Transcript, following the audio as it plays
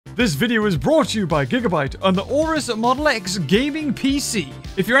This video is brought to you by Gigabyte on the Aorus Model X gaming PC.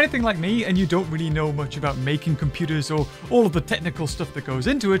 If you're anything like me and you don't really know much about making computers or all of the technical stuff that goes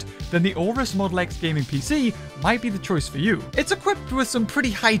into it, then the Aorus Model X gaming PC might be the choice for you. It's equipped with some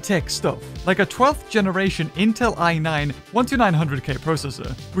pretty high-tech stuff, like a 12th generation Intel i9 12900K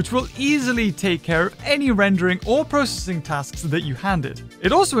processor, which will easily take care of any rendering or processing tasks that you hand it.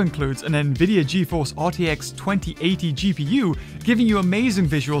 It also includes an NVIDIA GeForce RTX 2080 GPU, giving you amazing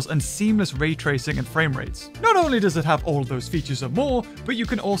visuals and seamless ray tracing and frame rates. Not only does it have all those features and more, but you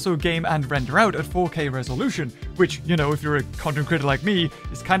can also game and render out at 4K resolution, which, you know, if you're a content creator like me,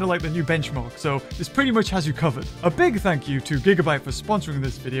 is kind of like the new benchmark, so this pretty much has you covered. A big thank you to Gigabyte for sponsoring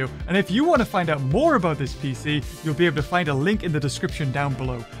this video, and if you want to find out more about this PC, you'll be able to find a link in the description down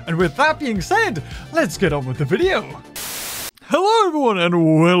below. And with that being said, let's get on with the video. Hello everyone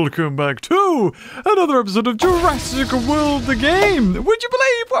and welcome back to another episode of Jurassic World the game. Would you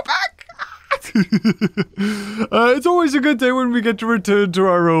believe we're back? It's always a good day when we get to return to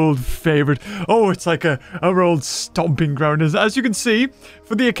our old favorite. Oh, it's like our old stomping ground. As you can see,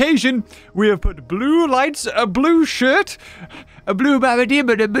 for the occasion, we have put blue lights, a blue shirt, a blue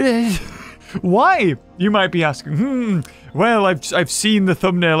babadibba. Why? You might be asking. Well, I've seen the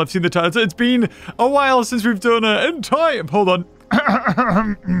thumbnail, I've seen the title. It's been a while since we've done an entire... Hold on.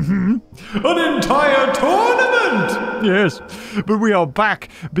 An entire tournament! Yes, but we are back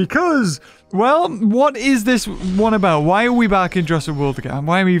because, well, what is this one about? Why are we back in Jurassic World again?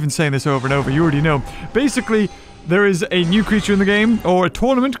 Why am I even saying this over and over? You already know. Basically, there is a new creature in the game, or a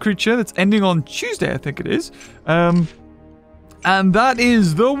tournament creature that's ending on Tuesday, I think it is. And that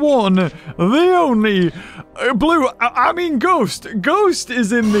is the one, the only, Ghost. Ghost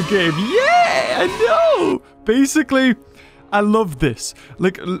is in the game. Yeah, I know. Basically, I love this.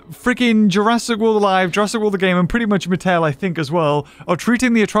 Like, freaking Jurassic World Alive, Jurassic World the game, and pretty much Mattel, I think, as well, are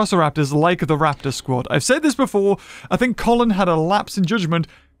treating the Atrociraptors like the Raptor Squad. I've said this before. I think Colin had a lapse in judgment,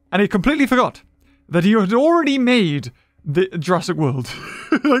 and he completely forgot that he had already made the Jurassic World.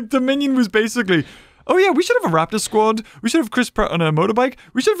 Like, Dominion was basically... Oh yeah, we should have a Raptor squad. We should have Chris Pratt on a motorbike.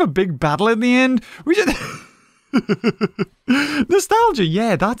 We should have a big battle in the end. We should... Nostalgia,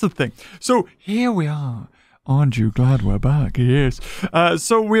 yeah, that's a thing. So, here we are. Aren't you glad we're back? Yes.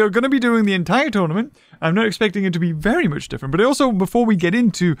 So, we are going to be doing the entire tournament. I'm not expecting it to be very much different. But also, before we get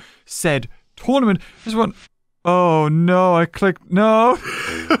into said tournament, I just want... Oh, no, I clicked... No.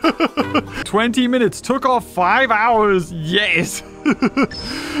 20 minutes. Took off 5 hours. Yes.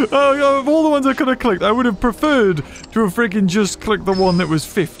 Oh, of all the ones I could have clicked, I would have preferred to have freaking just clicked the one that was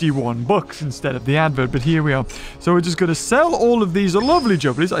 $51 instead of the advert, but here we are. So we're just going to sell all of these lovely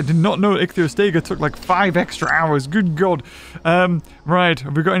jubblies. I did not know Ichthyostega took like 5 extra hours. Good God. Right.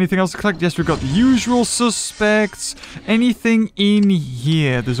 Have we got anything else to collect? Yes, we've got the usual suspects. Anything in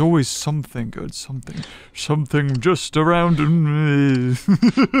here? There's always something good. Something just around.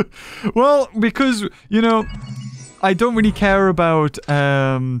 Well, because, you know... I don't really care about,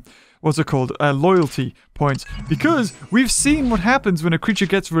 what's it called? Loyalty points. Because we've seen what happens when a creature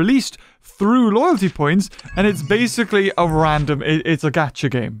gets released through loyalty points, and it's basically a random, it's a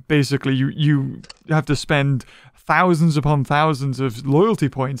gacha game. Basically, you have to spend thousands upon thousands of loyalty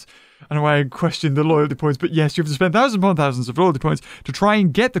points. I don't know why I questioned the loyalty points, but yes, you have to spend thousands upon thousands of loyalty points to try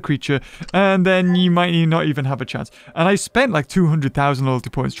and get the creature, and then you might not even have a chance. And I spent like 200,000 loyalty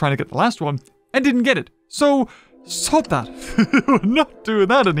points trying to get the last one, and didn't get it. So... Stop that. We're not doing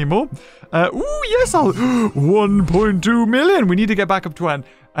that anymore. Ooh, yes, 1.2 million. We need to get back up to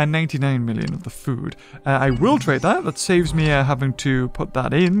a 99 million of the food. I will trade that. That saves me having to put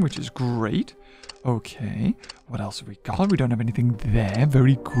that in, which is great. Okay. What else have we got? We don't have anything there.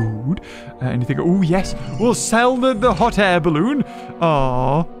 Very good. Anything? Oh, yes. We'll sell the hot air balloon.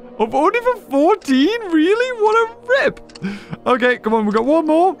 Aww. Only for 14? Really? What a rip. Okay, come on. We got one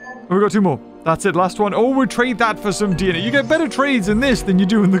more. We got two more. That's it, last one. Oh, we'll trade that for some DNA. You get better trades in this than you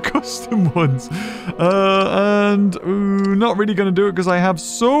do in the custom ones. Not really going to do it because I have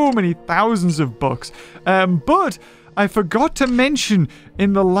so many thousands of bucks. But I forgot to mention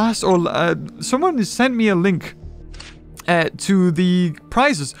in the last... someone sent me a link to the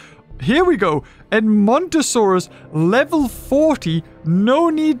prizes. Here we go. Edmontosaurus, level 40, no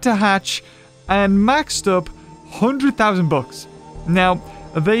need to hatch, and maxed up 100,000 bucks. Now...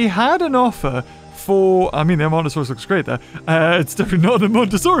 They had an offer for... I mean, the Edmontosaurus looks great there. It's definitely not an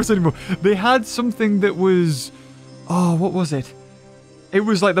Edmontosaurus anymore. They had something that was... Oh, what was it? It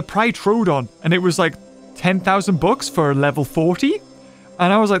was like the Prytrodon, and it was like 10,000 bucks for level 40.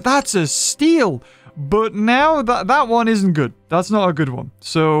 And I was like, that's a steal. But now that one isn't good. That's not a good one.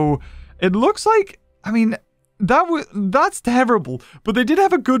 So it looks like... I mean, That's terrible, but they did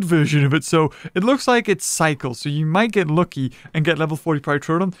have a good version of it, so it looks like it's cycles, so you might get lucky and get level 40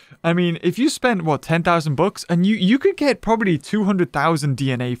 Prytrodon. I mean, if you spent, what, 10,000 bucks, and you could get probably 200,000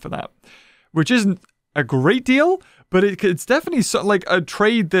 DNA for that, which isn't a great deal, but it's definitely like a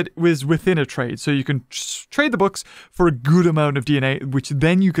trade that was within a trade, so you can trade the books for a good amount of DNA, which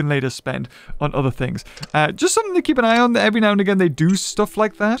then you can later spend on other things. Just something to keep an eye on. Every now and again they do stuff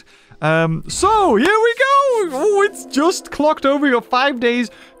like that. So here we go. Oh, it's just clocked over. You got 5 days,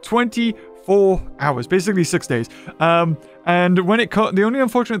 24 hours, basically 6 days. And when the only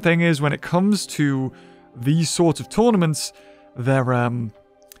unfortunate thing is when it comes to these sorts of tournaments, they're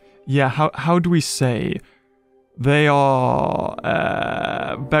yeah, how do we say? They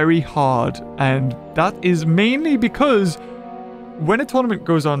are very hard, and that is mainly because when a tournament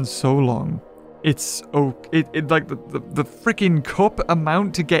goes on so long, it's like the freaking cup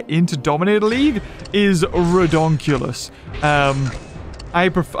amount to get into Dominator League is redonkulous.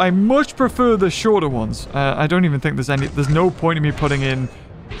 I much prefer the shorter ones. I don't even think there's no point in me putting in.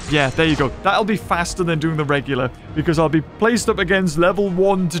 Yeah, there you go. That'll be faster than doing the regular, because I'll be placed up against level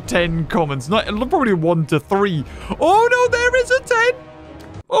 1 to 10 commons. Not probably 1 to 3. Oh no, there is a 10!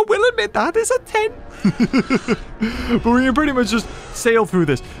 Oh, we'll admit that is a 10. But we can pretty much just sail through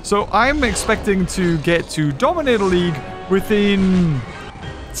this. So I'm expecting to get to Dominator League within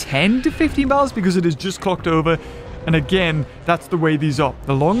 10 to 15 miles, because it is just clocked over. And again, that's the way these are.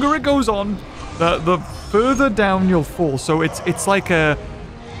 The longer it goes on, the further down you'll fall. So it's like a...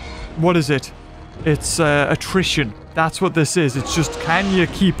 What is it? It's attrition. That's what this is. It's just, can you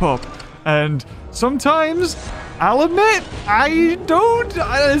keep up? And sometimes, I'll admit, I don't.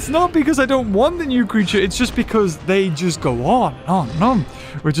 It's not because I don't want the new creature. It's just because they just go on and on and on.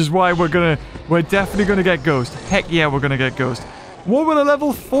 Which is why we're definitely gonna get Ghost. Heck yeah, we're gonna get Ghost. What will a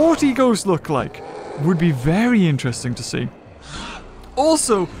level 40 Ghost look like? Would be very interesting to see.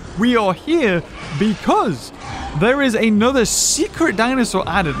 Also, we are here because there is another secret dinosaur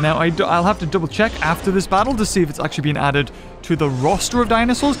added. Now, I'll have to double check after this battle to see if it's actually been added to the roster of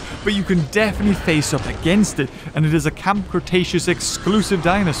dinosaurs, but you can definitely face up against it, and it is a Camp Cretaceous exclusive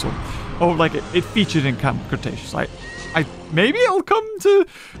dinosaur. Oh, like it featured in Camp Cretaceous. Maybe it'll come to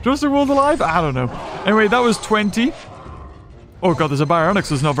Jurassic World Alive? I don't know. Anyway, that was 20. Oh god, there's a Baryonyx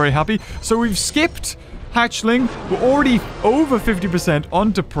that's not very happy. So we've skipped Hatchling. We're already over 50%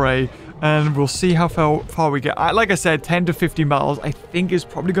 onto Prey, and we'll see how far we get. Like I said, 10 to 15 battles, I think, is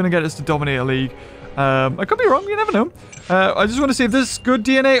probably going to get us to Dominator League. I could be wrong, you never know. I just want to see if this is good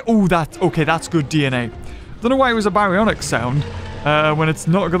DNA. Oh, that's good DNA. Don't know why it was a Baryonyx sound when it's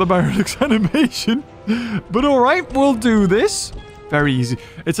not got the Baryonyx animation. But alright, we'll do this. Very easy.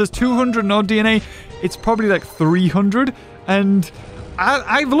 It says 200 odd DNA. It's probably like 300. And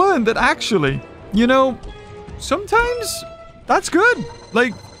I've learned that actually, you know, sometimes that's good.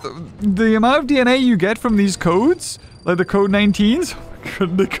 Like, the amount of DNA you get from these codes, like the code 19s,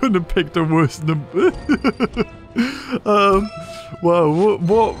 they couldn't have picked a worse number. Wow,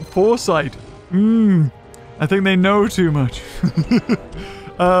 what foresight. I think they know too much.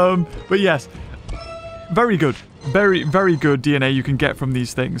 But yes, very good. Very, very good DNA you can get from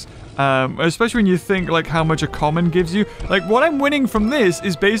these things. Especially when you think, like, how much a common gives you. Like, what I'm winning from this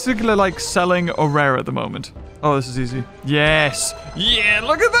is basically, like, selling a rare at the moment. Oh, this is easy. Yes. Yeah,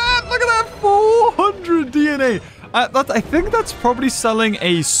 look at that. Look at that. 400 DNA. I think that's probably selling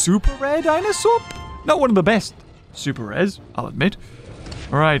a super rare dinosaur. Not one of the best super rares, I'll admit.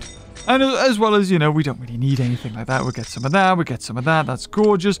 All right. And as well as, you know, we don't really need anything like that. We'll get some of that. We'll get some of that. That's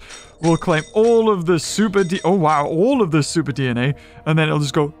gorgeous. We'll claim all of the super Oh, wow. All of the super DNA. And then it'll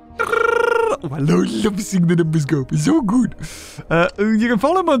just go... Oh, I love seeing the numbers go up. It's so good. You can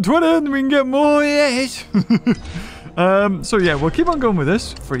follow him on Twitter and we can get more. Yes. So, yeah, we'll keep on going with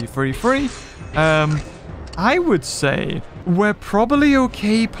this. Free. I would say we're probably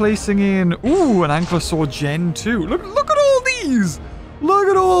okay placing in... Ooh, an Ankylosaur Gen 2. Look at all these. Look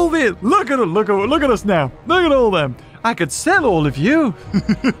at all this. Look at us now. Look at all them. I could sell all of you.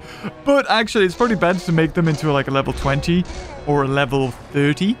 But actually, it's probably better to make them into like a level 20 or a level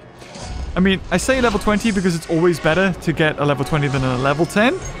 30. I mean, I say level 20 because it's always better to get a level 20 than a level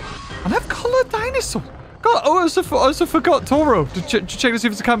 10. And I've colored dinosaur. God, I also forgot Toro to check to see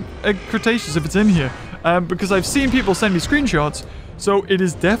if it's a Cretaceous, if it's in here. Because I've seen people send me screenshots. So it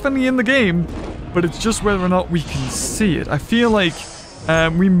is definitely in the game. But it's just whether or not we can see it. I feel like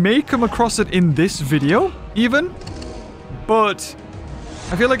we may come across it in this video, even. But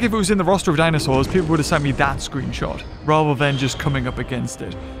I feel like if it was in the roster of dinosaurs, people would have sent me that screenshot rather than just coming up against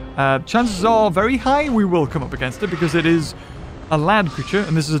it. Chances are very high we will come up against it because it is a land creature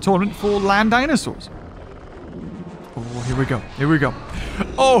and this is a tournament for land dinosaurs. here we go. Here we go.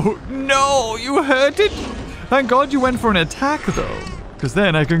 Oh, no, you hurt it. Thank God you went for an attack, though. Because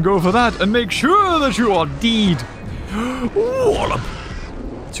then I can go for that and make sure that you are dead. Wallop.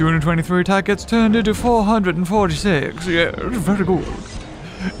 223 attack gets turned into 446. Yeah, very good.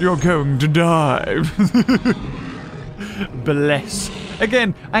 You're going to die. Bless.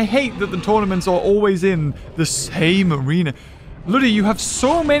 Again, I hate that the tournaments are always in the same arena. Luddy, you have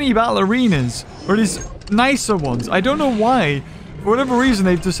so many battle arenas, or at least nicer ones. I don't know why. For whatever reason,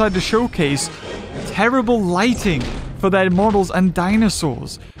 they've decided to showcase terrible lighting for their models and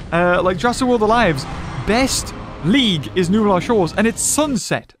dinosaurs. Like Jurassic World Alive's best league is New Lost Shores, and it's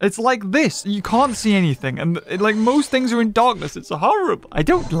sunset. It's like this. You can't see anything, and like most things are in darkness. It's horrible. I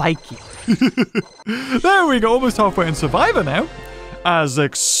don't like it. There we go, almost halfway in Survivor now. As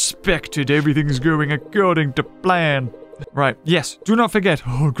expected, everything's going according to plan. Right, yes, do not forget.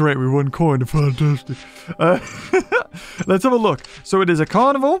 Oh, great, we won coin. Fantastic. Let's have a look. So it is a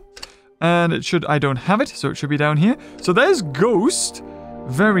carnival, and it should... I don't have it, so it should be down here. So there's Ghost.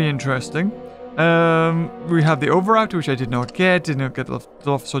 Very interesting. We have the Overactor, which I did not get the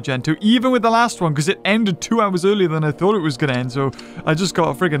Officer Gen 2, even with the last one, because it ended 2 hours earlier than I thought it was going to end, so I just got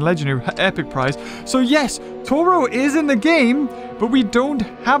a friggin' legendary epic prize. So yes, Toro is in the game, but we don't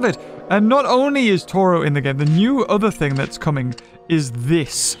have it. And not only is Toro in the game, the new other thing that's coming is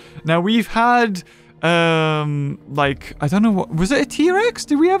this. Now, we've had, like, I don't know what, was it a T-Rex?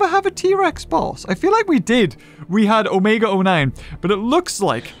 Did we ever have a T-Rex boss? I feel like we did. We had Omega 09, but it looks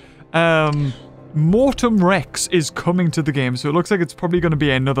like, Mortem Rex is coming to the game, so it looks like it's probably going to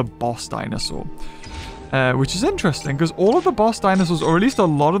be another boss dinosaur. Which is interesting, because all of the boss dinosaurs, or at least a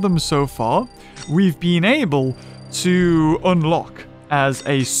lot of them so far, we've been able to unlock as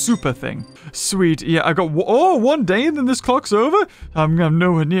a super thing. Sweet. Yeah, I got... Oh, 1 day and then this clock's over? I'm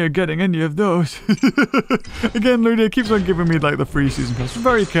nowhere near getting any of those. Again, Ludia keeps on giving me, like, the free season pass.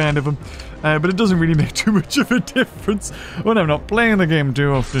 Very kind of him. But it doesn't really make too much of a difference when I'm not playing the game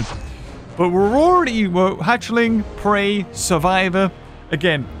too often. But we're Hatchling, Prey, Survivor.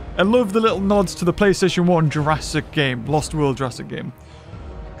 Again, I love the little nods to the PlayStation 1 Jurassic game. Lost World Jurassic game.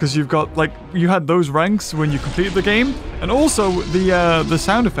 Because you've got, like, you had those ranks when you completed the game, and also the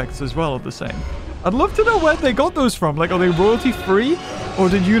sound effects as well are the same. I'd love to know where they got those from. Like, are they royalty free, or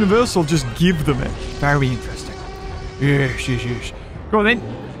did Universal just give them it? Very interesting. Yes, yes, yes. Go on then,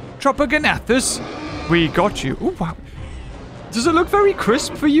 Tropoganathus. We got you. Oh wow. Does it look very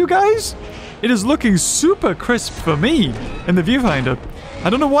crisp for you guys? It is looking super crisp for me in the viewfinder. I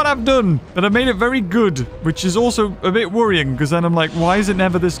don't know what I've done, but I made it very good, which is also a bit worrying, because then I'm like, why is it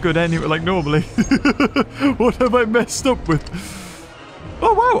never this good anyway, like normally? What have I messed up with?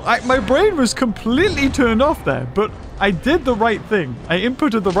 Oh wow, my brain was completely turned off there, but I did the right thing. I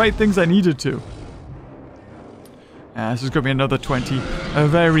inputted the right things I needed to. This is going to be another 20. A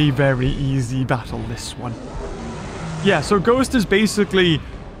very, very easy battle, this one. Yeah, so Ghost is basically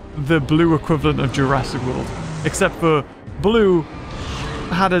the blue equivalent of Jurassic World, except for blue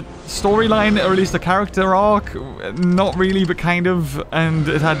had a storyline, or at least a character arc. Not really, but kind of, and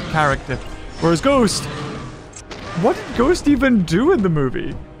it had character. Whereas Ghost, what did Ghost even do in the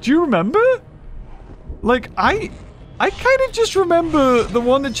movie? Do you remember? Like, I kind of just remember the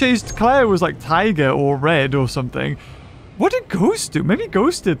one that chased Claire was like Tiger or Red or something. What did Ghost do? Maybe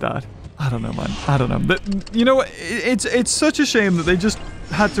Ghost did that. I don't know, man. I don't know. But, you know, it's such a shame that they just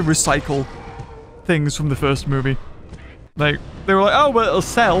had to recycle things from the first movie. Like, they were like, oh, well, it'll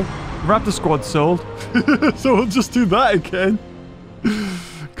sell. Raptor Squad sold. So we'll just do that again.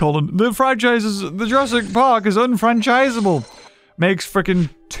 Colin, the Jurassic Park is unfranchisable. Makes frickin'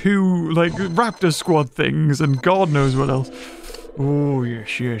 2, like, Raptor Squad things and God knows what else. Oh,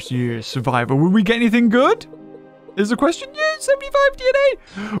 yes, yes, yes. Survivor. Will we get anything good? Is the question? Yeah, 75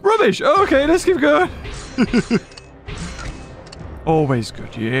 DNA. Rubbish. Okay, let's keep going. Always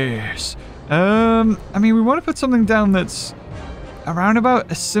good, yes. I mean, we want to put something down that's around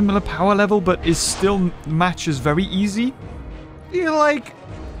about a similar power level, but is still matches very easy. Feel like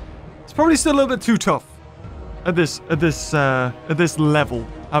it's probably still a little bit too tough at this level,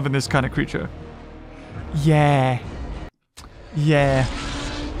 having this kind of creature. Yeah. Yeah.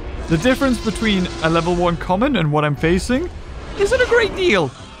 The difference between a level 1 common and what I'm facing isn't a great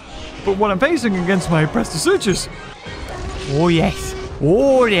deal. But what I'm facing against my Prestosearchus. Oh yes.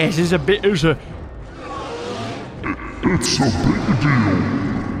 Oh yes, it's a bit It's a big deal.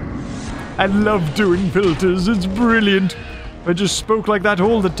 I love doing filters, it's brilliant. I just spoke like that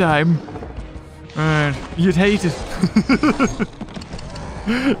all the time. You'd hate it.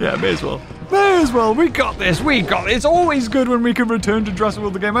 Yeah, may as well. May as well. We got this. We got it. It's always good when we can return to Jurassic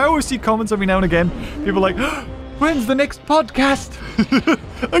World the game. I always see comments every now and again. People are like, When's the next podcast?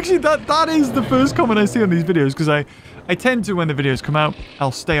 Actually, that is the first comment I see on these videos, because I tend to, when the videos come out,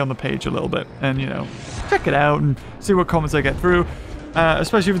 I'll stay on the page a little bit and, you know, check it out and see what comments I get through.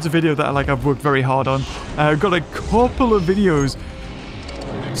 Especially if it's a video that I've worked very hard on. I've got a couple of videos.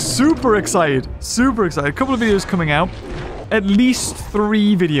 Super excited. Super excited. A couple of videos coming out. At least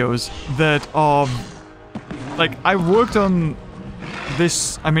 3 videos that are... Like, I worked on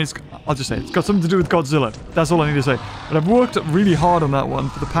this... I mean, I'll just say it's got something to do with Godzilla. That's all I need to say. But I've worked really hard on that one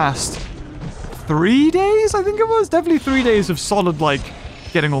for the past 3 days, I think it was. Definitely 3 days of solid, like,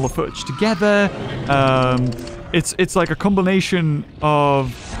 getting all the footage together. It's like a combination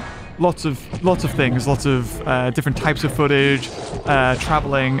of lots of things, lots of different types of footage,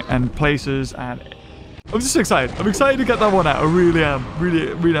 traveling and places, and I'm just excited. I'm excited to get that one out. I really am.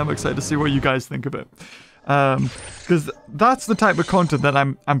 Really am excited to see what you guys think of it. Because that's the type of content that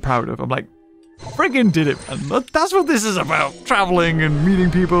I'm proud of. I'm like, friggin' did it, man. That's what this is about. Traveling and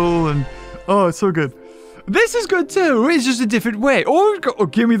meeting people, and oh, it's so good. This is good too. It's just a different way. Or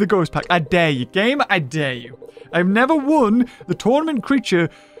give me the ghost pack. I dare you, game. I dare you. I've never won the tournament creature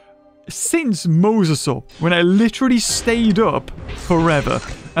since Mosasaur, when I literally stayed up forever.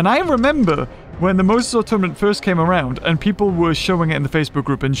 And I remember when the Mosasaur tournament first came around and people were showing it in the Facebook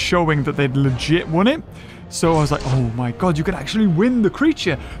group and showing that they'd legit won it. So I was like, oh my god, you can actually win the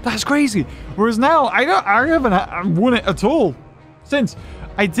creature. That's crazy. Whereas now, I haven't won it at all since.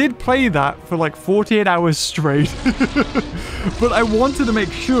 I did play that for like 48 hours straight. But I wanted to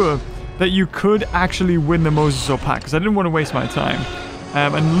make sure that you could actually win the Mosasaur pack, because I didn't want to waste my time.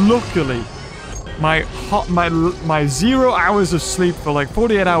 And luckily, my 0 hours of sleep for like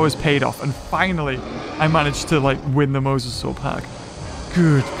 48 hours paid off, and finally, I managed to like win the Mosasaur pack.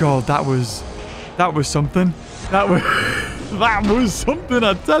 Good God, that was something. That was something,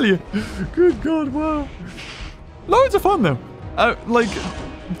 I tell you. Good God, wow. Loads of fun though. Like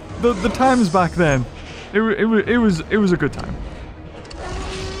the times back then, it was a good time.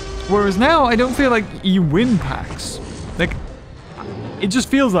 Whereas now, I don't feel like you win packs. Like, it just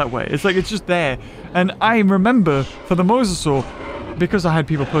feels that way. It's like it's just there. And I remember for the Mosasaur, because I had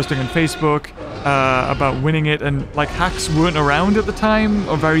people posting on Facebook about winning it, and like hacks weren't around at the time,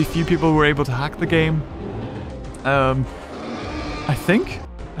 or very few people were able to hack the game. I think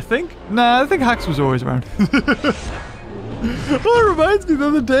hacks was always around. Oh, it reminds me the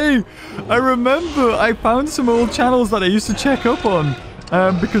other day. I remember I found some old channels that I used to check up on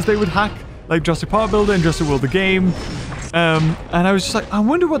because they would hack like Jurassic Park Builder and Jurassic World the game. And I was just like, I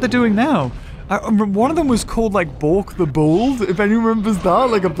wonder what they're doing now. One of them was called like Bork the Bold, if anyone remembers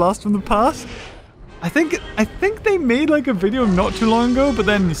that, like a blast from the past. I think they made like a video not too long ago, but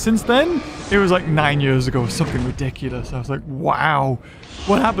then since then, it was like 9 years ago, something ridiculous. I was like, wow,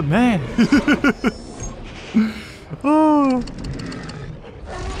 what happened there? Oh,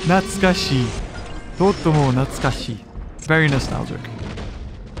 Natsukashi. Totomo Natsukashi. Very nostalgic.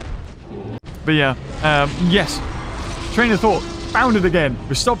 But yeah, yes. Train of thought. Found it again.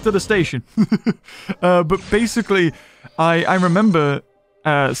 We stopped at a station. But basically, I remember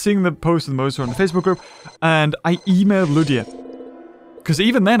seeing the post of the Mosasaur on the Facebook group, and I emailed Lydia. Because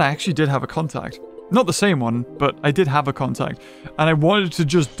even then, I actually did have a contact. Not the same one, but I did have a contact. And I wanted to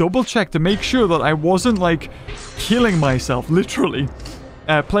just double check to make sure that I wasn't, like, killing myself, literally,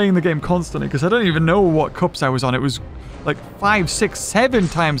 playing the game constantly. Because I don't even know what cups I was on. It was, like, 5, 6, 7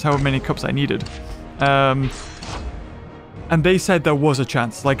 times how many cups I needed. And they said there was a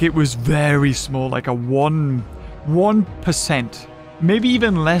chance. Like, it was very small, like a 1%. Maybe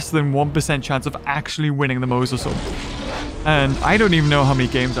even less than 1% chance of actually winning the Mosasaur. And I don't even know how many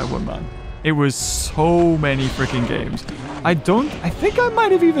games I won, man. It was so many freaking games. I think I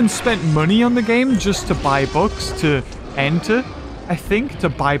might have even spent money on the game just to buy books to enter. I think, to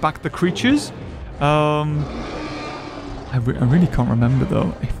buy back the creatures. I really can't remember,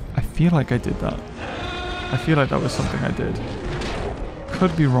 though. I feel like I did that. I feel like that was something I did.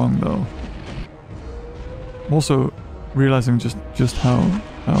 Could be wrong, though. I'm also realizing just how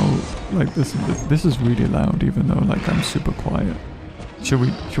like this is really loud, even though like I'm super quiet. Should we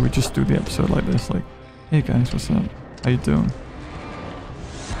just do the episode like this? Like, hey guys, what's up? How you doing?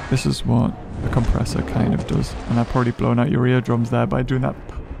 This is what the compressor kind of does, and I've probably blown out your eardrums there by doing that.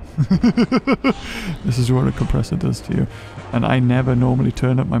 This is what a compressor does to you, and I never normally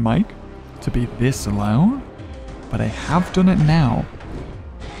turn up my mic to be this loud, but I have done it now.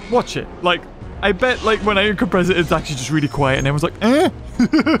 Watch it. Like, I bet like when I compress it, it's actually just really quiet, and everyone's like, eh,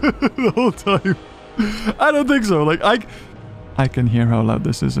 the whole time. I don't think so. Like, I can hear how loud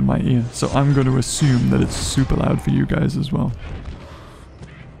this is in my ear, so I'm going to assume that it's super loud for you guys as well.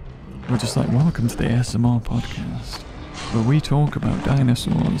 We're just like, welcome to the ASMR podcast, where we talk about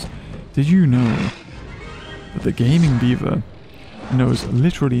dinosaurs. Did you know that the Gaming Beaver knows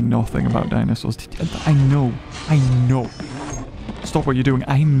literally nothing about dinosaurs? I know. Stop what you're doing.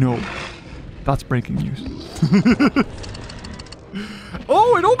 I know. That's breaking news.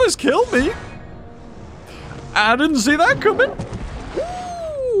 Oh, it almost killed me. I didn't see that coming.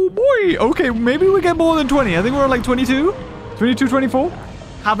 Ooh, boy. Okay, maybe we get more than 20. I think we're like 22. 22, 24.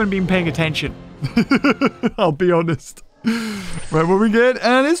 Haven't been paying attention. I'll be honest. Right, what we get?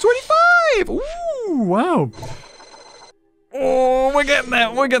 And it's 25. Ooh, wow. Oh, we're getting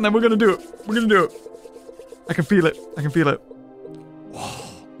there. We're getting there. We're going to do it. We're going to do it. I can feel it. I can feel it.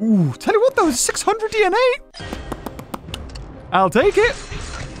 Ooh, tell you what though, 600 DNA. I'll take it.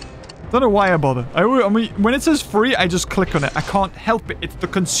 Don't know why I bother. I mean, when it says free, I just click on it. I can't help it. It's the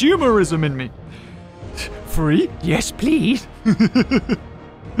consumerism in me. Free? Yes, please.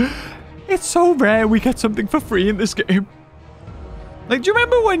 It's so rare we get something for free in this game. Like, do you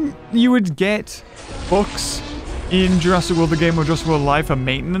remember when you would get books in Jurassic World, the game, or Jurassic World Live for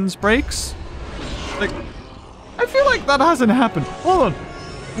maintenance breaks? Like, I feel like that hasn't happened. Hold on.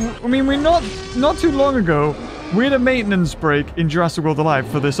 I mean, we're not too long ago, we had a maintenance break in Jurassic World Alive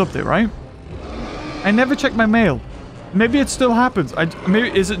for this update, right? I never checked my mail. Maybe it still happens.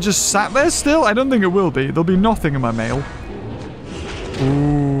 Maybe, is it just sat there still? I don't think it will be. There'll be nothing in my mail.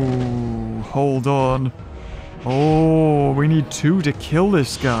 Ooh, hold on. Oh, we need 2 to kill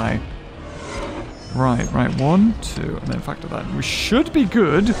this guy. Right, 1, 2, and then factor that. We should be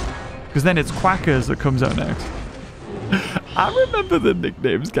good, because then it's Quackers that comes out next. I remember the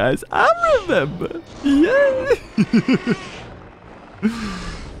nicknames, guys. I remember. Yeah.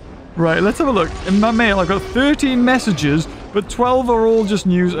 Right, let's have a look. In my mail, I've got 13 messages, but 12 are all just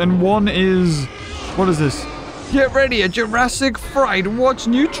news, and 1 is... What is this? Get ready, a Jurassic Fright. Watch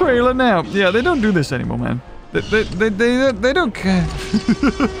new trailer now. Yeah, they don't do this anymore, man. They don't care.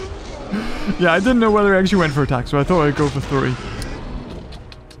 Yeah, I didn't know whether I actually went for attack, so I thought I'd go for 3.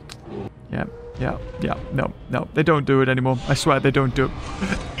 Yeah. No. They don't do it anymore. I swear they don't do it.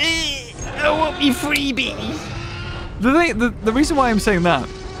 I want me freebie. The reason why I'm saying that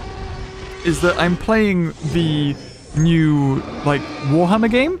is that I'm playing the new, like, Warhammer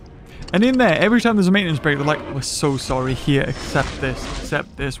game. And in there, every time there's a maintenance break, they're like, we're so sorry, here, accept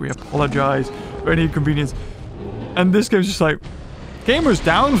this, we apologize for any inconvenience. And this game's just like, game was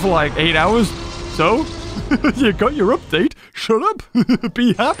down for like 8 hours, so you got your update, shut up,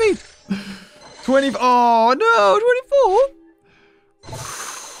 be happy. 20, oh no, 24.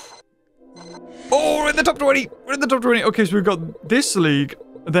 Oh, we're in the top 20, we're in the top 20. Okay, so we've got this league,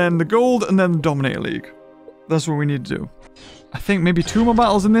 then the gold, and then the Dominator League. That's what we need to do. I think maybe 2 more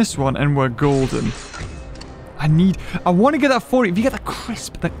battles in this one, and we're golden. I want to get that 40. If you get the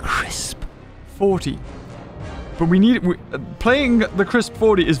crisp 40. But we need it. Playing the crisp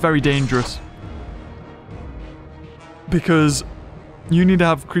 40 is very dangerous. Because you need to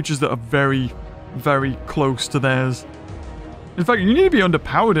have creatures that are very, very close to theirs. In fact, you need to be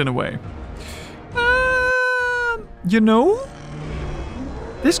underpowered in a way. You know?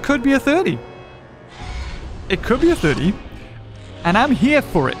 This could be a 30. It could be a 30. And I'm here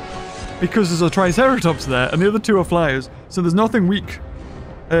for it. Because there's a Triceratops there, and the other 2 are flyers. So there's nothing weak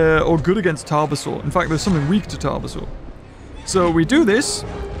or good against Tarbosaur. In fact, there's something weak to Tarbosaur. So we do this.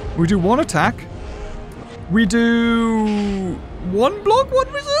 We do 1 attack. We do 1 block,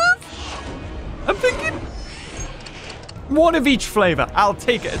 1 reserve? I'm thinking 1 of each flavor. I'll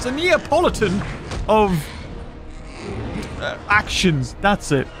take it. It's a Neapolitan of actions.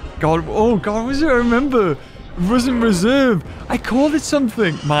 That's it. God, oh God, what was it? I remember. It wasn't reserve. I called it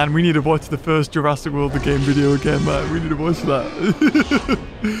something. Man, we need to watch the first Jurassic World the game video again, man. We need to watch that.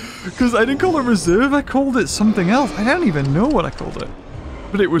 Because I didn't call it reserve. I called it something else. I don't even know what I called it.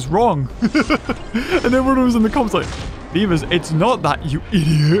 But it was wrong. And everyone was in the comments like, Beavers, it's not that, you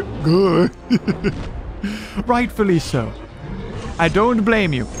idiot. Rightfully so. I don't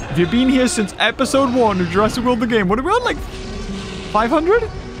blame you. If you've been here since episode 1 of Jurassic World the game, what are we on, like 500?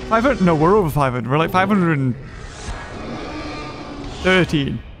 500? No, we're over 500. We're like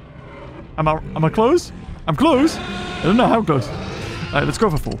 513. Am I close? I'm close. I don't know how close. Alright, let's go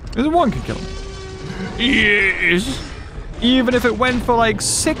for 4. There's 1 can kill him. Yes. Even if it went for like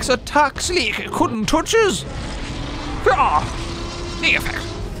 6 attacks, it couldn't touch us. Ah, the effect.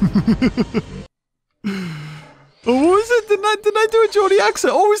 Oh, what was it? Didn't I do a Geordie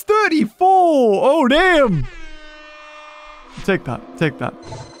accent? Oh, it's 34. Oh, damn. Take that. Take that.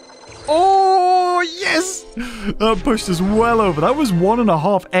 Oh, yes. That pushed us well over. That was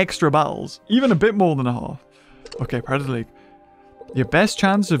 1.5 extra battles. Even a bit more than a half. Okay, Predator League. your best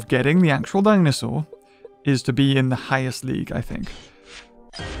chance of getting the actual dinosaur is to be in the highest league, I think.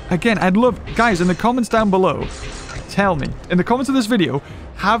 Again, I'd love... Guys, in the comments down below, tell me, in the comments of this video,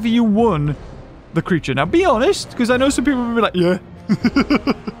 have you won the creature? Now, be honest, because I know some people will be like, yeah.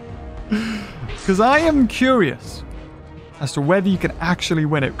 Because I am curious as to whether you can actually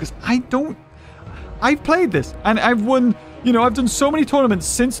win it. Because I don't... I've played this, and I've won... You know, I've done so many tournaments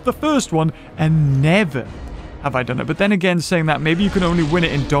since the first one, and never have I done it. But then again, saying that, maybe you can only win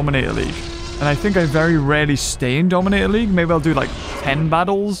it in Dominator League. And I think I very rarely stay in Dominator League. Maybe I'll do like 10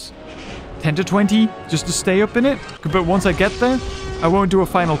 battles, 10 to 20, just to stay up in it. But once I get there, I won't do a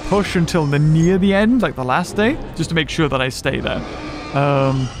final push until near the end, like the last day, just to make sure that I stay there.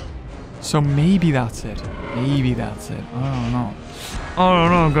 So maybe that's it. Maybe that's it. I don't know. I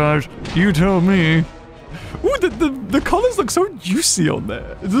don't know, guys. You tell me. Ooh, the colors look so juicy on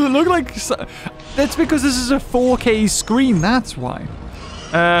there. Does it look like... That's because this is a 4K screen, that's why.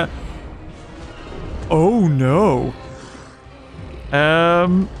 Oh, no.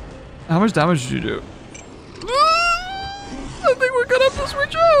 How much damage did you do? I think we're gonna have to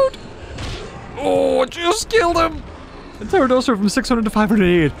switch out. Oh, just killed him. The Pterodactyl from 600 to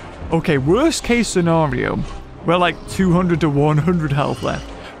 508. Okay, worst case scenario, we're like 200 to 100 health left.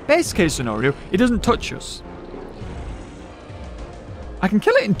 Best case scenario, it doesn't touch us. I can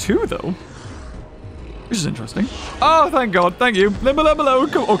kill it in 2, though. This is interesting. Oh, thank God. Thank you.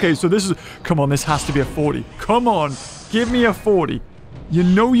 Okay, so this is... Come on, this has to be a 40. Come on. Give me a 40. You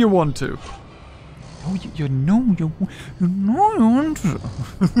know you want to. Oh, you know you want to.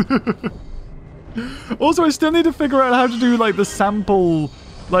 Also, I still need to figure out how to do, like, the sample...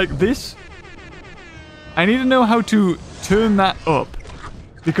 Like this. I need to know how to turn that up.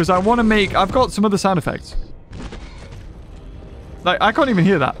 Because I want to make... I've got some other sound effects. Like, I can't even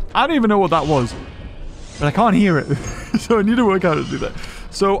hear that. I don't even know what that was. But I can't hear it. So I need to work out how to do that.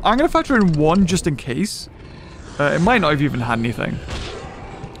 So I'm going to factor in 1 just in case. It might not have even had anything.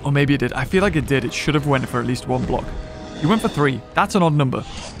 Or maybe it did. I feel like it did. It should have went for at least 1 block. You went for 3. That's an odd number.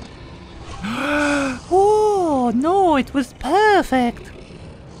 Oh, no, it was perfect.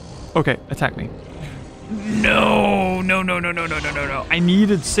 Okay, attack me. No. I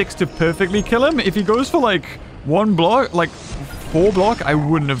needed 6 to perfectly kill him. If he goes for like 1 block, like 4 block, I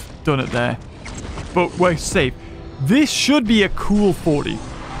wouldn't have done it there. But we're safe. This should be a cool 40.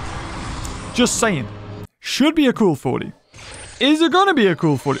 Just saying. Should be a cool 40. Is it gonna be a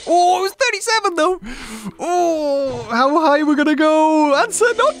cool 40? Oh, it was 37 though. Oh, how high we're gonna go?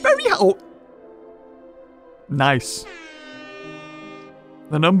 Answer, not very high. Oh. Nice.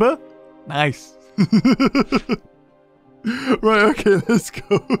 The number? Nice. Right, okay, let's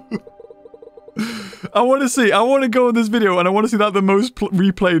go. I want to see. I want to go in this video, and I want to see that the most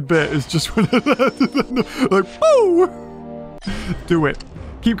replayed bit is just when like, oh, do it.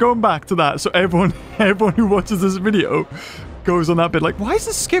 Keep going back to that, so everyone who watches this video goes on that bit. Like, why is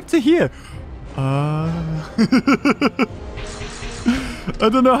this skipped to here? I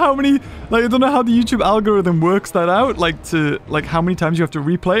don't know how many. Like, I don't know how the YouTube algorithm works that out. Like how many times you have to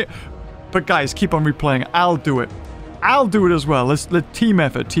replay it. But guys, keep on replaying. I'll do it. I'll do it as well. Let's team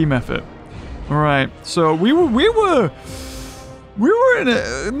effort. Team effort. All right, so we were in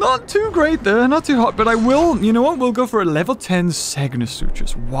a, not too great there, not too hot, but I will, you know what, we'll go for a level 10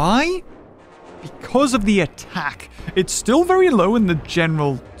 Segnosuchus. Why? Because of the attack. It's still very low in the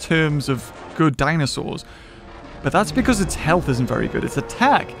general terms of good dinosaurs, but that's because its health isn't very good. Its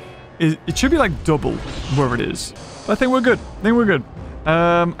attack, it should be like double where it is. But I think we're good.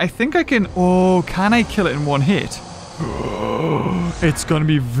 I think I can, oh, can I kill it in 1 hit? It's gonna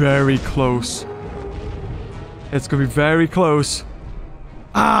be very close. It's gonna be very close.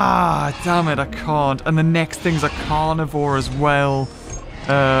 Ah, damn it, I can't. And the next thing's a carnivore as well.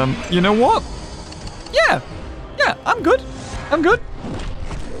 You know what? Yeah, I'm good.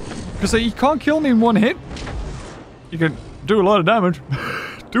 Because you can't kill me in 1 hit. You can do a lot of damage. I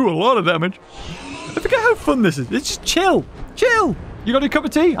forget how fun this is. It's just chill. You got a cup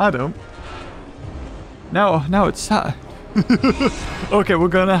of tea? I don't. Now it's sad. Okay, we're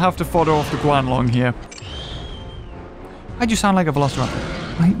gonna have to fodder off the Guanlong here. Why'd you sound like a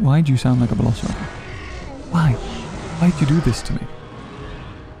Velociraptor? Why'd you sound like a Velociraptor? Why? Why'd you do this to me?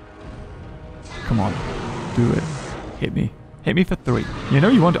 Come on. Do it. Hit me. Hit me for 3. You know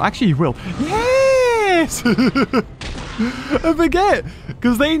you want to. Actually, you will. Yes! I forget.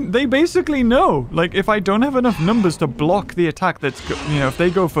 Because they basically know. Like, if I don't have enough numbers to block the attack that's... You know, if they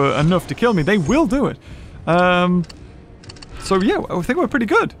go for enough to kill me, they will do it. So yeah, I think we're pretty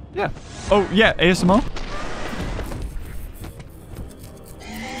good. Yeah. Oh, yeah, ASMR.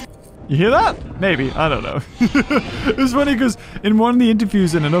 You hear that? Maybe. I don't know. It was funny because in one of the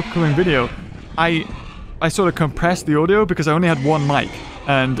interviews in an upcoming video, I sort of compressed the audio because I only had one mic,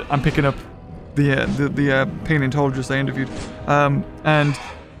 and I'm picking up the paleontologist I interviewed, and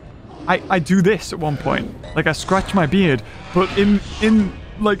I do this at one point, like I scratch my beard, but in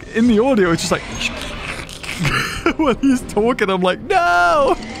the audio it's just like when he's talking, I'm like,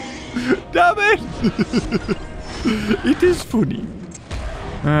 no, damn it. It is funny.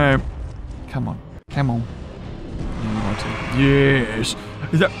 All right, come on. Yes.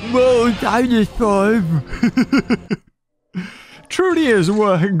 Is that whoa, dinosaur? Truly is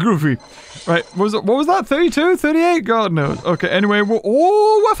groovy. Right, what was that? 32? 38? God knows. Okay, anyway,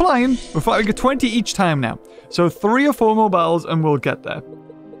 we're flying. We're flying. We get 20 each time now. So 3 or 4 more battles and we'll get there.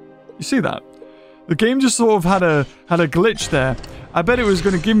 You see that? The game just sort of had a glitch there. I bet it was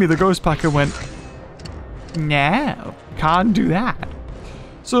going to give me the ghost pack and went, no, can't do that.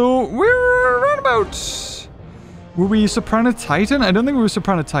 So we're around about... Were we Soprano Titan? I don't think we were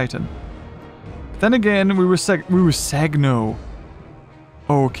Soprano Titan. Then again, we were Segno.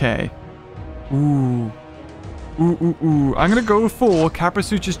 Okay. Ooh. I'm gonna go for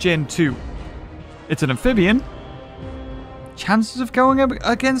Caprisuchus Gen 2. It's an amphibian. Chances of going up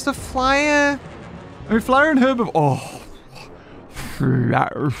against a flyer? I mean, flyer and herb. Oh.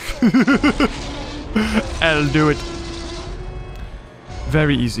 I'll do it.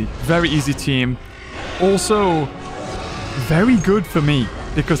 Very easy. Very easy team. Also, very good for me,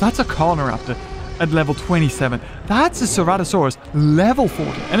 because that's a Carnoraptor at level 27. That's a Ceratosaurus level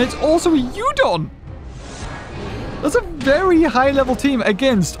 40. And it's also a Eudon. That's a very high level team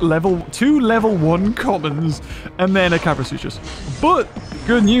against two level 1 commons and then a Caprisuchus. But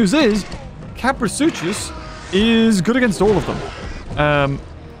good news is, Caprisuchus is good against all of them.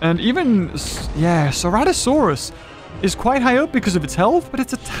 And even, yeah, Ceratosaurus is quite high up because of its health, but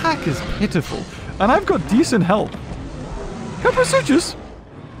its attack is pitiful. And I've got decent health. Caprisuchus,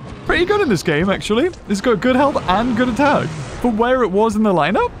 pretty good in this game, actually. It's got good health and good attack. For where it was in the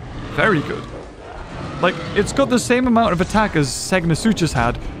lineup, very good. Like, it's got the same amount of attack as Segnosuchus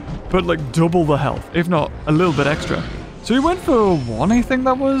had, but like double the health, if not a little bit extra. So he went for 1, I think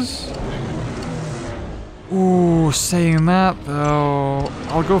that was. Ooh, saying that though,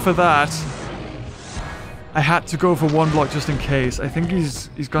 I'll go for that. I had to go for 1 block just in case. I think he's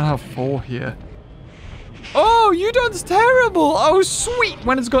gonna have 4 here. Oh, Eudon's terrible! Oh, sweet!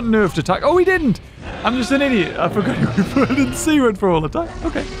 When it's got nerfed attack. Oh, he didn't! I'm just an idiot. I forgot I didn't see he went for all attack.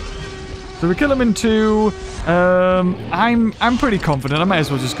 Okay. So we kill him in 2. I'm pretty confident. I might as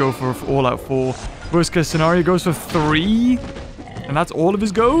well just go for all out 4. Worst case scenario goes for 3. And that's all of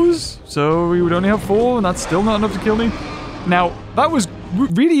his goes. So he would only have 4, and that's still not enough to kill me. Now, that was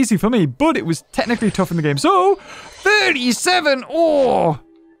really easy for me, but it was technically tough in the game. So, 37 ore!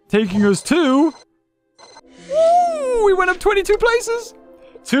 Taking us to... Woo! We went up 22 places!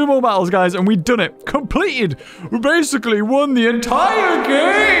 2 more battles, guys, and we've done it. Completed! We basically won the entire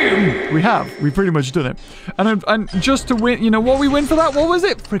game! We have. We've pretty much done it. And just to win, you know what we win for that? What was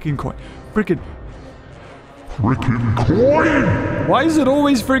it? Freaking coin. Freaking coin! Why is it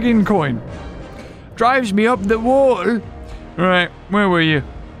always freaking coin? Drives me up the wall. Alright, where were you?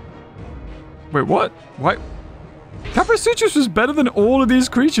 Wait, what? Why? Caprisuchus was better than all of these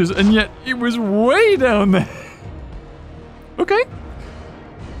creatures, and yet it was way down there. Okay.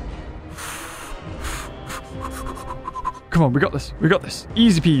 Come on, we got this. We got this.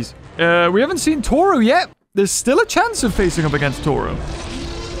 Easy peas. We haven't seen Toro yet. There's still a chance of facing up against Toro.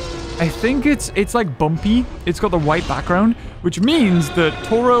 I think it's like bumpy. It's got the white background, which means that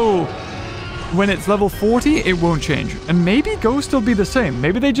Toro, when it's level 40, it won't change. And maybe Ghost will be the same.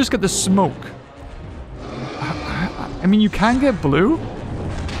 Maybe they just get the smoke. I mean, you can get blue,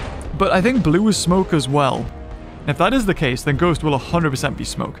 but I think blue is smoke as well. If that is the case, then Ghost will 100% be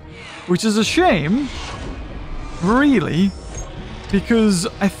smoke. Which is a shame, really, because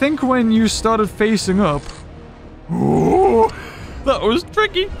I think when you started facing up... Oh, that was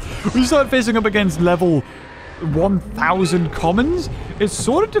tricky. When you started facing up against level 1000 commons, it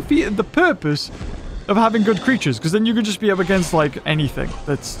sort of defeated the purpose of having good creatures, because then you could just be up against, like, anything.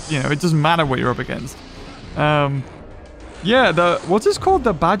 That's, you know, it doesn't matter what you're up against. Yeah, what's this called?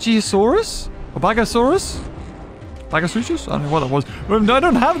 The Bagasaurus? Or Bagasaurus? Bagasaurus? I don't know what that was. I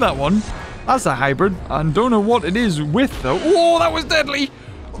don't have that one. That's a hybrid. I don't know what it is with, though. Oh, that was deadly.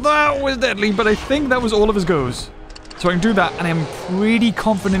 That was deadly, but I think that was all of his goes. So I can do that, and I'm pretty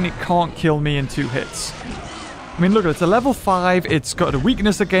confident it can't kill me in 2 hits. I mean, look, it's a level 5. It's got a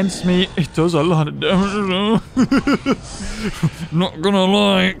weakness against me. It does a lot of damage. Not gonna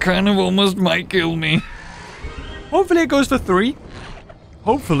lie, it kind of almost might kill me. Hopefully it goes for 3.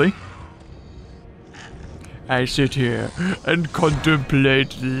 Hopefully. I sit here and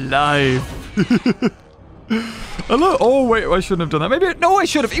contemplate life. Hello. Oh, wait, I shouldn't have done that. Maybe, no, I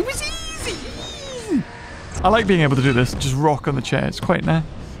should have. It was easy. I like being able to do this. Just rock on the chair. It's quite nice.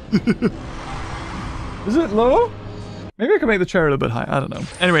 Is it low? Maybe I can make the chair a little bit higher. I don't know.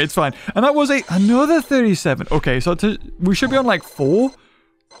 Anyway, it's fine. And that was another 37. Okay, so we should be on like 4.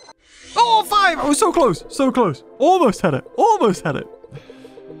 Oh, 5! I was so close. So close. Almost had it. Almost had it.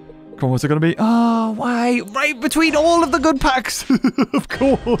 Come on, what's it going to be? Oh, why? Right between all of the good packs. Of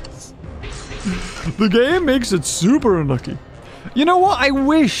course. The game makes it super unlucky. You know what? I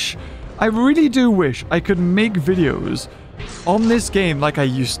really do wish I could make videos on this game like I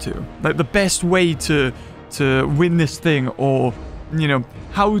used to. Like the best way to win this thing, or, you know,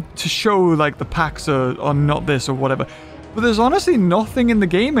 how to show like the packs are not this or whatever. But there's honestly nothing in the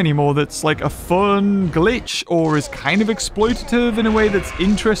game anymore that's like a fun glitch or is kind of exploitative in a way that's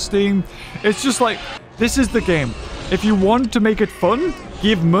interesting. It's just like, this is the game. If you want to make it fun,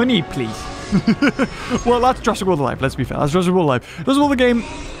 give money, please. Well, that's Jurassic World Alive, let's be fair. That's Jurassic World Alive. Jurassic World the game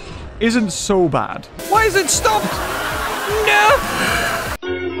isn't so bad. Why is it stopped? No!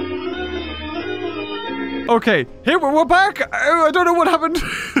 Okay, here we're back. I don't know what happened.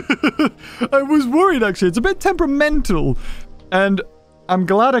 I was worried, actually. It's a bit temperamental. And I'm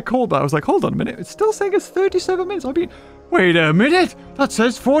glad I called that. I was like, hold on a minute. It's still saying it's 37 minutes. I mean, wait a minute. That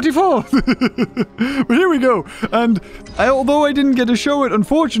says 44. But here we go. And although I didn't get to show it,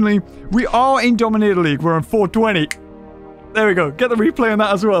 unfortunately, we are in Dominator League. We're on 420. There we go. Get the replay on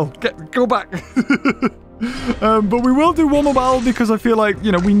that as well. Go back. But we will do one more battle because I feel like,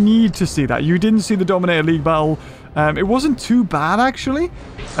 you know, we need to see that. You didn't see the Dominator League battle. It wasn't too bad, actually.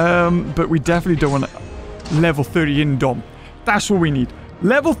 But we definitely don't want level 30 in Dom. That's what we need.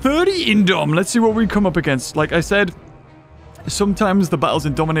 Level 30 in Dom. Let's see what we come up against. Like I said, sometimes the battles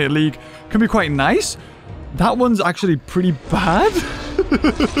in Dominator League can be quite nice. That one's actually pretty bad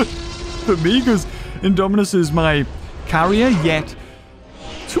for me because Indominus is my carrier, yet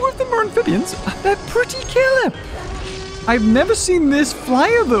 2 of them are amphibians, and they're pretty killer. I've never seen this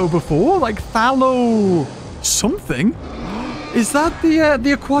flyer, though, before. Like, Thallo something. Is that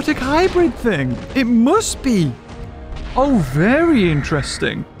the aquatic hybrid thing? It must be. Oh, very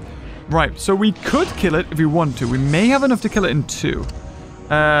interesting. Right, so we could kill it if we want to. We may have enough to kill it in 2.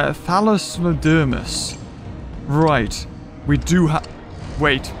 Thalosnodermus. Right. We do have...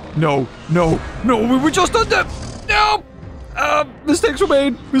 Wait. No. No. No, we were just under... No! Mistakes were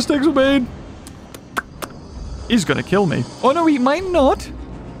made. Mistakes were made. He's gonna kill me. Oh, no, he might not.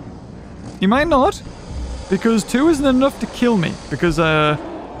 He might not. Because 2 isn't enough to kill me. Because, I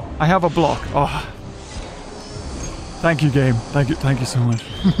have a block. Oh. Thank you, game. Thank you so much.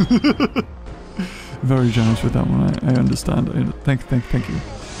 Very generous with that one. I understand. Thank you.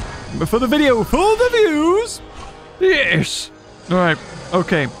 But for the video, for the views. Yes. All right.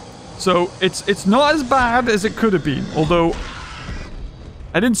 Okay. So it's not as bad as it could have been. Although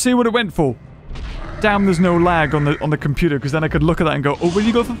I didn't see what it went for. Damn, there's no lag on the computer, because then I could look at that and go, oh, where do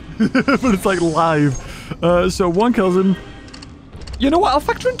you go for? But it's like live. So 1 kills him. You know what? I'll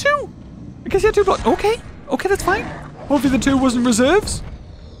factor in 2. I guess he had 2 blocks. Okay. Okay, that's fine. Hopefully the 2 wasn't reserves.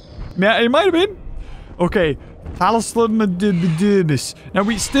 Yeah, it might have been. Okay. Thalosnodermus. Now,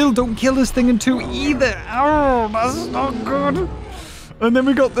 we still don't kill this thing in 2 either. Oh, that's not good. And then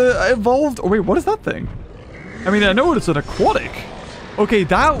we got the evolved... Oh, wait, what is that thing? I mean, I know it's an aquatic. Okay,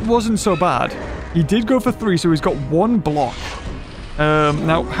 that wasn't so bad. He did go for 3, so he's got 1 block.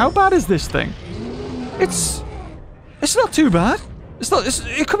 Now, how bad is this thing? It's not too bad.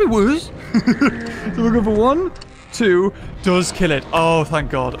 It could be worse. So we'll go for 1, 2. Does kill it. Oh,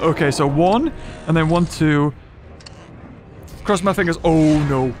 thank God. Okay, so 1, and then 1, 2. Cross my fingers. Oh,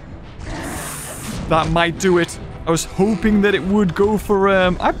 no. That might do it. I was hoping that it would go for,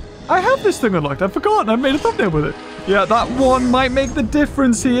 I have this thing unlocked. I've forgotten. I made a thumbnail with it. Yeah, that 1 might make the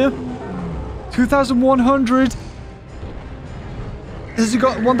difference here. 2,100. Has he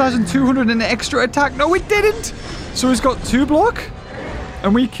got 1,200 in extra attack? No, it didn't. So he's got 2 block.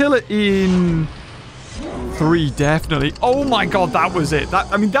 And we kill it in 3, definitely. Oh my God, that was it.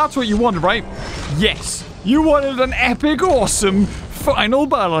 I mean, that's what you wanted, right? Yes. You wanted an epic, awesome final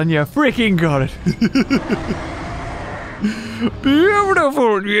battle, and you freaking got it.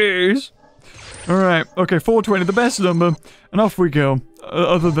 Beautiful, yes. Alright, okay, 420, the best number. And off we go.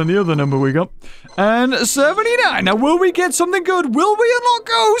 Other than the other number we got. And 79. Now, will we get something good? Will we unlock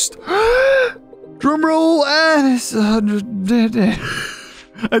Ghost? Drum roll, and it's 100.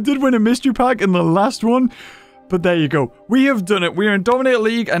 I did win a mystery pack in the last one. But there you go. We have done it. We are in Dominator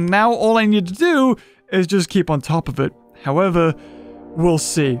League, and now all I need to do is just keep on top of it. However, We'll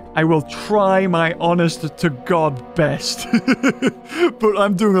see. I will try my honest to God best. But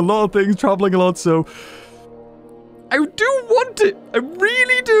I'm doing a lot of things, traveling a lot, so I do want it. I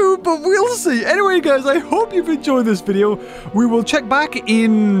really do, but we'll see. Anyway, guys, I hope you've enjoyed this video. We will check back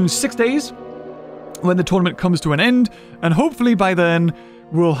in 6 days when the tournament comes to an end, and hopefully by then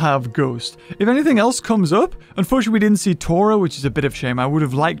we'll have Ghost. If anything else comes up, unfortunately we didn't see Tora, which is a bit of a shame. I would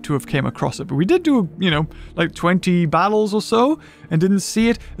have liked to have came across it, but we did do, you know, like 20 battles or so and didn't see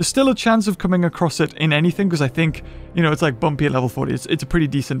it. There's still a chance of coming across it in anything because I think, you know, it's like bumpy at level 40. It's a pretty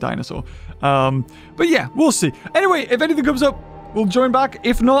decent dinosaur. But yeah, we'll see. Anyway, if anything comes up, we'll join back.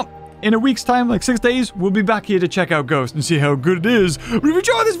 If not, in a week's time, like 6 days, we'll be back here to check out Ghost and see how good it is. But if you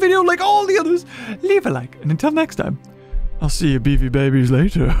enjoyed this video like all the others, leave a like. And until next time, I'll see you beefy babies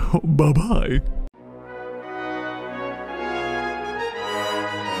later. Bye-bye.